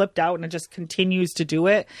why it slipped out and it just continues to do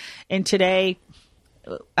it. And today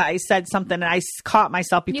I said something and I caught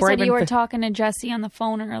myself before you were talking to Jesse on the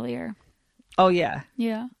phone earlier. Oh yeah.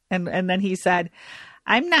 Yeah. And then he said,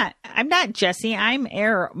 I'm not Jesse. I'm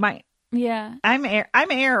Arrow. Yeah. I'm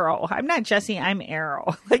Arrow. I'm not Jesse. I'm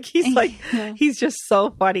Arrow. Like he's like, he's just so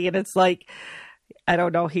funny. And it's like, I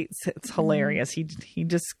don't know. It's hilarious.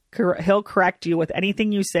 He'll correct you with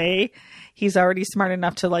anything you say. He's already smart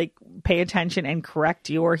enough to like pay attention and correct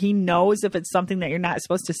you, or he knows if it's something that you're not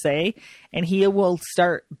supposed to say, and he will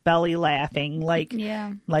start belly laughing like,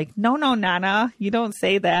 no, Nana, you don't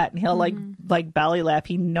say that. And he'll like belly laugh.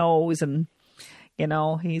 He knows. And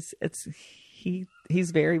he's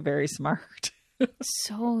very, very smart.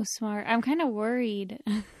 So smart. I'm kind of worried.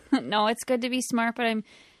 No, it's good to be smart, but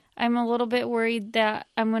I'm a little bit worried that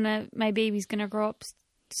my baby's gonna grow up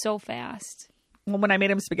so fast. Well, when I made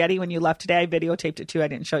him spaghetti when you left today, I videotaped it too. I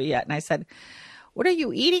didn't show you yet. And I said, "What are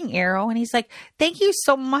you eating, Arrow?" And he's like, "Thank you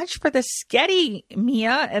so much for the sketty,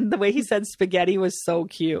 Mia." And the way he said spaghetti was so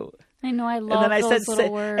cute. I know. I love those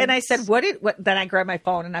little words. And I said, what? Then I grabbed my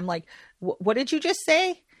phone and I'm like, what did you just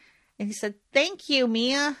say? And he said, "Thank you,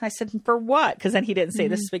 Mia." I said, "For what?" Because then he didn't say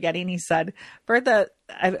the spaghetti, and he said, "For the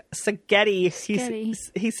spaghetti."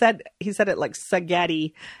 He said it like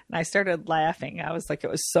spaghetti, and I started laughing. I was like, it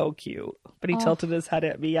was so cute. But he tilted his head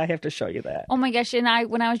at me. I have to show you that. Oh my gosh! And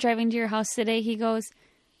when I was driving to your house today, he goes,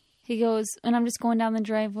 and I'm just going down the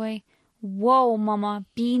driveway. "Whoa, Mama,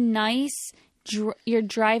 be nice. You're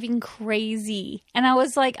driving crazy." And I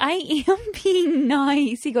was like, I am being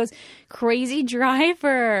nice. He goes, "Crazy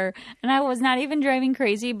driver." And I was not even driving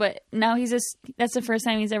crazy, but now that's the first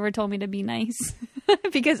time he's ever told me to be nice.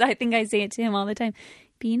 Because I think I say it to him all the time.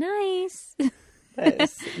 Be nice.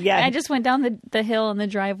 Yeah. I just went down the hill in the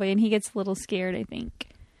driveway, and he gets a little scared, I think.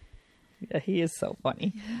 Yeah, he is so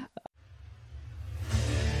funny.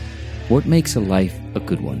 What makes a life a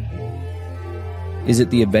good one? Is it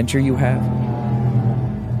the adventure you have?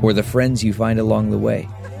 Or the friends you find along the way?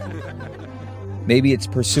 Maybe it's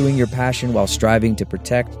pursuing your passion while striving to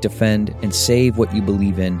protect, defend, and save what you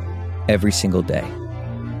believe in every single day.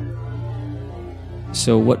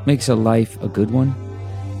 So what makes a life a good one?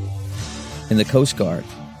 In the Coast Guard,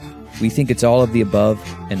 we think it's all of the above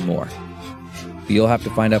and more. But you'll have to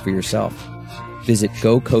find out for yourself. Visit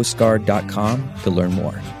gocoastguard.com to learn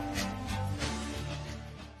more.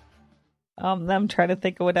 I'm trying to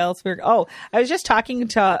think of what else I was just talking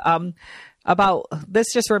to about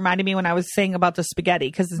this. Just reminded me when I was saying about the spaghetti,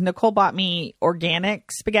 because Nicole bought me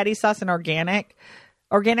organic spaghetti sauce and organic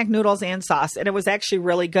noodles and sauce, and it was actually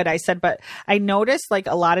really good. I said, but I noticed like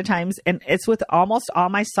a lot of times, and it's with almost all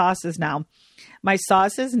my sauces now, my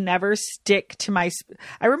sauces never stick to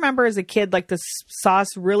I remember as a kid, like the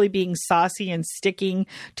sauce really being saucy and sticking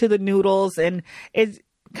to the noodles, and it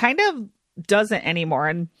kind of doesn't anymore.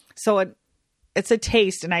 And so it's a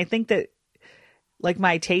taste. And I think that like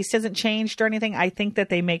my taste hasn't changed or anything. I think that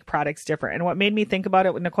they make products different. And what made me think about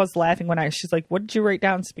it, when Nicole's laughing she's like, what did you write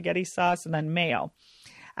down? Spaghetti sauce and then mayo.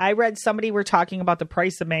 I read somebody were talking about the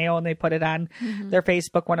price of mayo, and they put it on their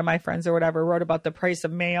Facebook. One of my friends or whatever wrote about the price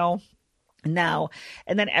of mayo now.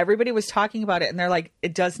 And then everybody was talking about it, and they're like,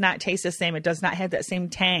 it does not taste the same. It does not have that same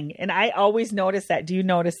tang. And I always notice that. Do you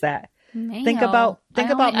notice that? Mayo. Think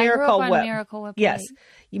about Miracle Whip. Miracle Whip yes.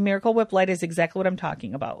 Light. Miracle Whip Light is exactly what I'm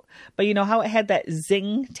talking about. But you know how it had that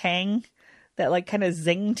zing tang, that like kind of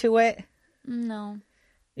zing to it? No.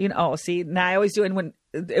 See, now I always do it when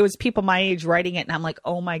it was people my age writing it, and I'm like,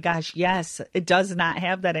 oh my gosh, yes, it does not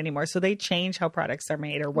have that anymore. So they change how products are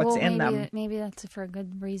made or what's in them. Maybe that's for a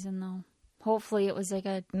good reason, though. Hopefully it was like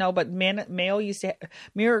a... No, but Mayo used to...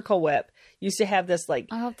 Miracle Whip used to have this like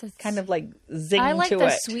kind of like zing to it. I like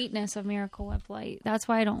the sweetness of Miracle Whip Light. That's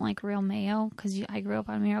why I don't like real mayo, because I grew up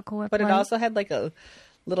on Miracle Whip But Light. it also had like a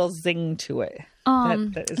little zing to it.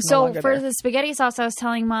 That is no so longer for there. the spaghetti sauce, I was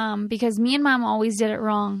telling Mom, because me and Mom always did it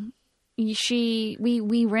wrong.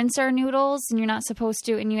 We rinse our noodles, and you're not supposed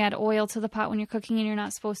to, and you add oil to the pot when you're cooking, and you're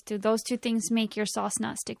not supposed to. Those two things make your sauce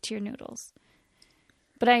not stick to your noodles.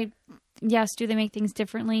 But yes, do they make things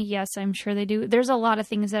differently? Yes, I'm sure they do. There's a lot of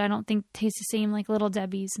things that I don't think taste the same, like Little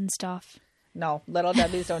Debbie's and stuff. No, Little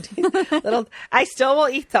Debbie's don't taste I still will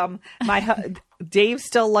eat them. Dave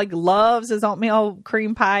still like loves his oatmeal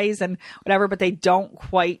cream pies and whatever, but they don't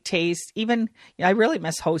quite taste. I really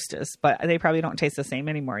miss Hostess, but they probably don't taste the same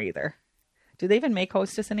anymore either. Do they even make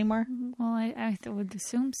Hostess anymore? Well, I would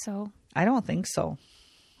assume so. I don't think so.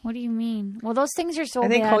 What do you mean? Well, those things are so I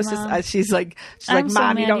think bad, Hostess, Mom. she's like, I'm so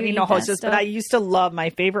Mom, mad you don't you need eat no that Hostess. stuff. But I used to love my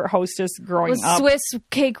favorite Hostess growing Was up. Swiss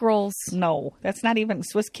cake rolls. No, that's not even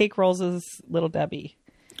Swiss cake rolls is Little Debbie.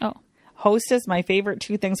 Oh. Hostess, my favorite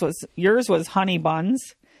two things yours was honey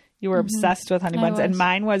buns. You were obsessed with honey buns. And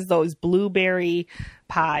mine was those blueberry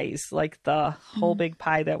pies, like the whole big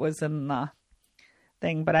pie that was in the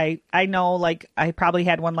thing. But I know, like, I probably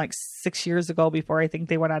had one like 6 years ago before I think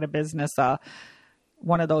they went out of business.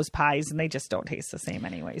 One of those pies, and they just don't taste the same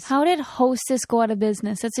anyways. How did Hostess go out of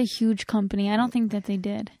business? That's a huge company. I don't think that they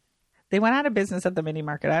did. They went out of business at the mini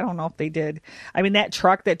market. I don't know if they did. I mean, that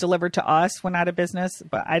truck that delivered to us went out of business,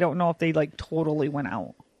 but I don't know if they like totally went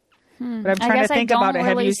out. But I'm trying to think about it.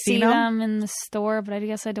 Have you seen them in the store? But I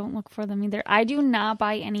guess I don't look for them either. I do not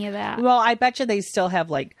buy any of that. Well, I bet you they still have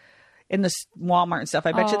like in the Walmart and stuff.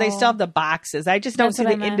 I bet you they still have the boxes. I just don't see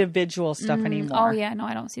the individual stuff anymore. Oh yeah, no,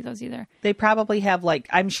 I don't see those either. They probably have like,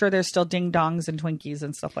 I'm sure there's still Ding Dongs and Twinkies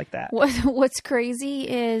and stuff like that. What's crazy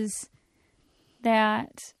is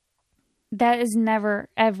that is never,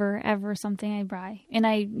 ever, ever something I buy. And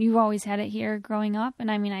you've always had it here growing up.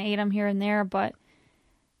 And I mean, I ate them here and there, but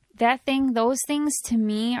those things to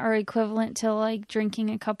me are equivalent to like drinking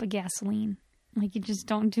a cup of gasoline. Like, you just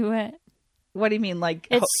don't do it. What do you mean? Like,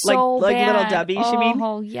 it's so like bad. Little Debbie's, you mean?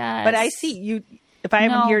 Oh, yes. But I see you. If I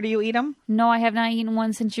have them here, do you eat them? No, I have not eaten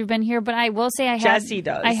one since you've been here. But I will say Jessie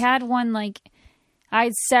does. I had one I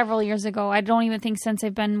had several years ago. I don't even think since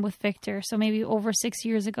I've been with Victor. So maybe over 6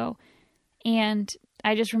 years ago. And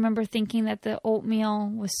I just remember thinking that the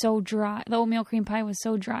oatmeal was so dry. The oatmeal cream pie was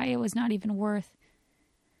so dry. It was not even worth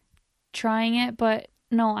trying it. But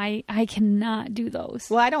no, I cannot do those.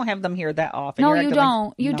 Well, I don't have them here that often. No, you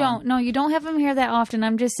don't. You don't. No, you don't have them here that often.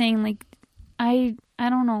 I'm just saying, like, I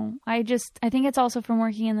don't know. I think it's also from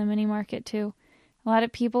working in the mini market too. A lot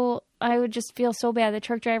of people, I would just feel so bad. The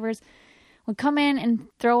truck drivers would come in and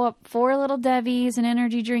throw up 4 Little Debbies, an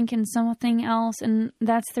energy drink, and something else, and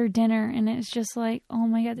that's their dinner. And it's just like, oh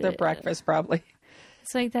my God. Their breakfast, probably.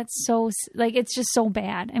 It's like, that's so, like, it's just so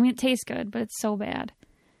bad. I mean, it tastes good, but it's so bad.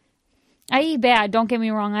 I eat bad, don't get me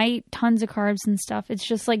wrong. I eat tons of carbs and stuff. It's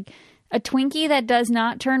just like a Twinkie that does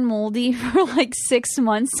not turn moldy for like 6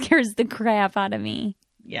 months scares the crap out of me.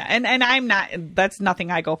 Yeah, and I'm not, that's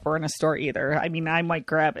nothing I go for in a store either. I mean, I might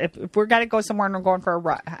grab, if we're going to go somewhere and we're going for a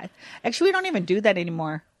ride. Actually, we don't even do that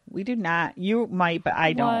anymore. We do not. You might, but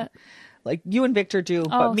I don't. What? Like, you and Victor do. Oh,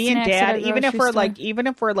 but me and Dad, even if we're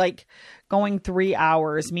store. Going 3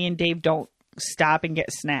 hours, me and Dave don't stop and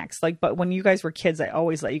get snacks. Like, but when you guys were kids, I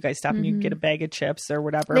always let you guys stop and you get a bag of chips or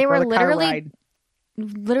whatever. They for were the car ride.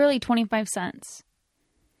 literally 25 cents.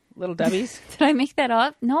 Little Debbie's? Did I make that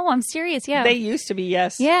up? No, I'm serious. Yeah. They used to be,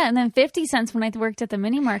 yes. Yeah, and then 50 cents when I worked at the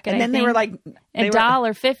mini market. And then they were like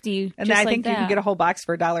 $1.50. And then I think you can get a whole box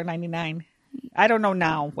for $1.99. I don't know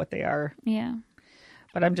now what they are. Yeah.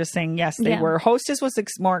 But I'm just saying, yes, they were. Hostess was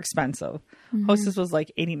more expensive. Mm-hmm. Hostess was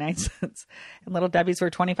like 89 cents. And Little Debbie's were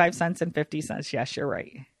 25 cents and 50 cents. Yes, you're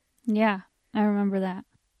right. Yeah, I remember that.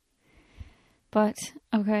 But,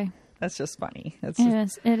 okay. That's just funny. It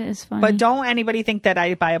is funny. But don't anybody think that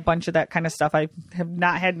I buy a bunch of that kind of stuff. I have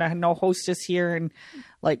not had no Hostess here in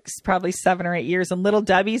like probably 7 or 8 years. And Little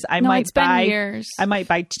Debbie's, I might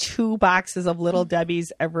buy 2 boxes of Little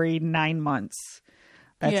Debbie's every 9 months.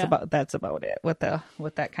 That's about it with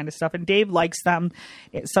that kind of stuff. And Dave likes them.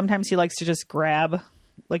 Sometimes he likes to just grab,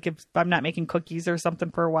 like if I'm not making cookies or something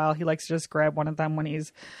for a while, he likes to just grab one of them when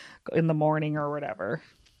he's in the morning or whatever.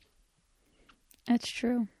 That's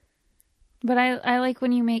true. But I like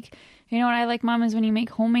when you make, you know what I like, Mom, is when you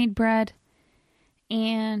make homemade bread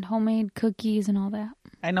and homemade cookies and all that.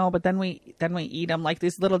 I know, but then we eat them like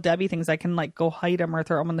these Little Debbie things. I can like go hide them or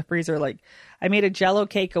throw them in the freezer. Like I made a Jell-O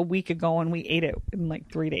cake a week ago and we ate it in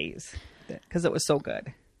like 3 days because it was so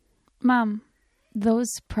good. Mom, those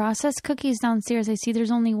processed cookies downstairs, I see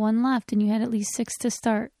there's only 1 left and you had at least 6 to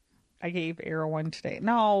start. I gave Arrow 1 today.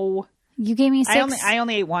 No. You gave me 6? I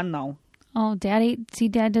only ate 1 though. Oh, Dad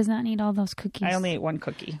does not need all those cookies. I only ate 1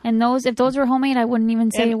 cookie. And if those were homemade, I wouldn't even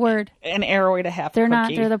say a word. An Arrow ate a half They're cookie.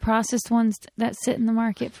 not. They're the processed ones that sit in the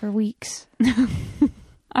market for weeks.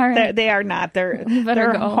 All right. They are not. They're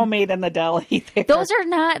go. homemade in the deli. Those are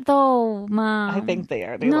not, though, Mom. I think they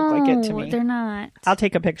are. They look like it to me. They're not. I'll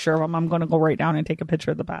take a picture of them. I'm going to go right down and take a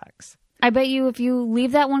picture of the box. I bet you if you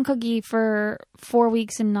leave that 1 cookie for 4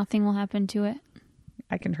 weeks and nothing will happen to it.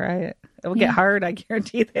 I can try it. It will get hard. I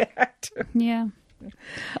guarantee that. Yeah.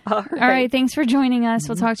 All right. Thanks for joining us.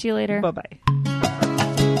 We'll talk to you later. Bye-bye.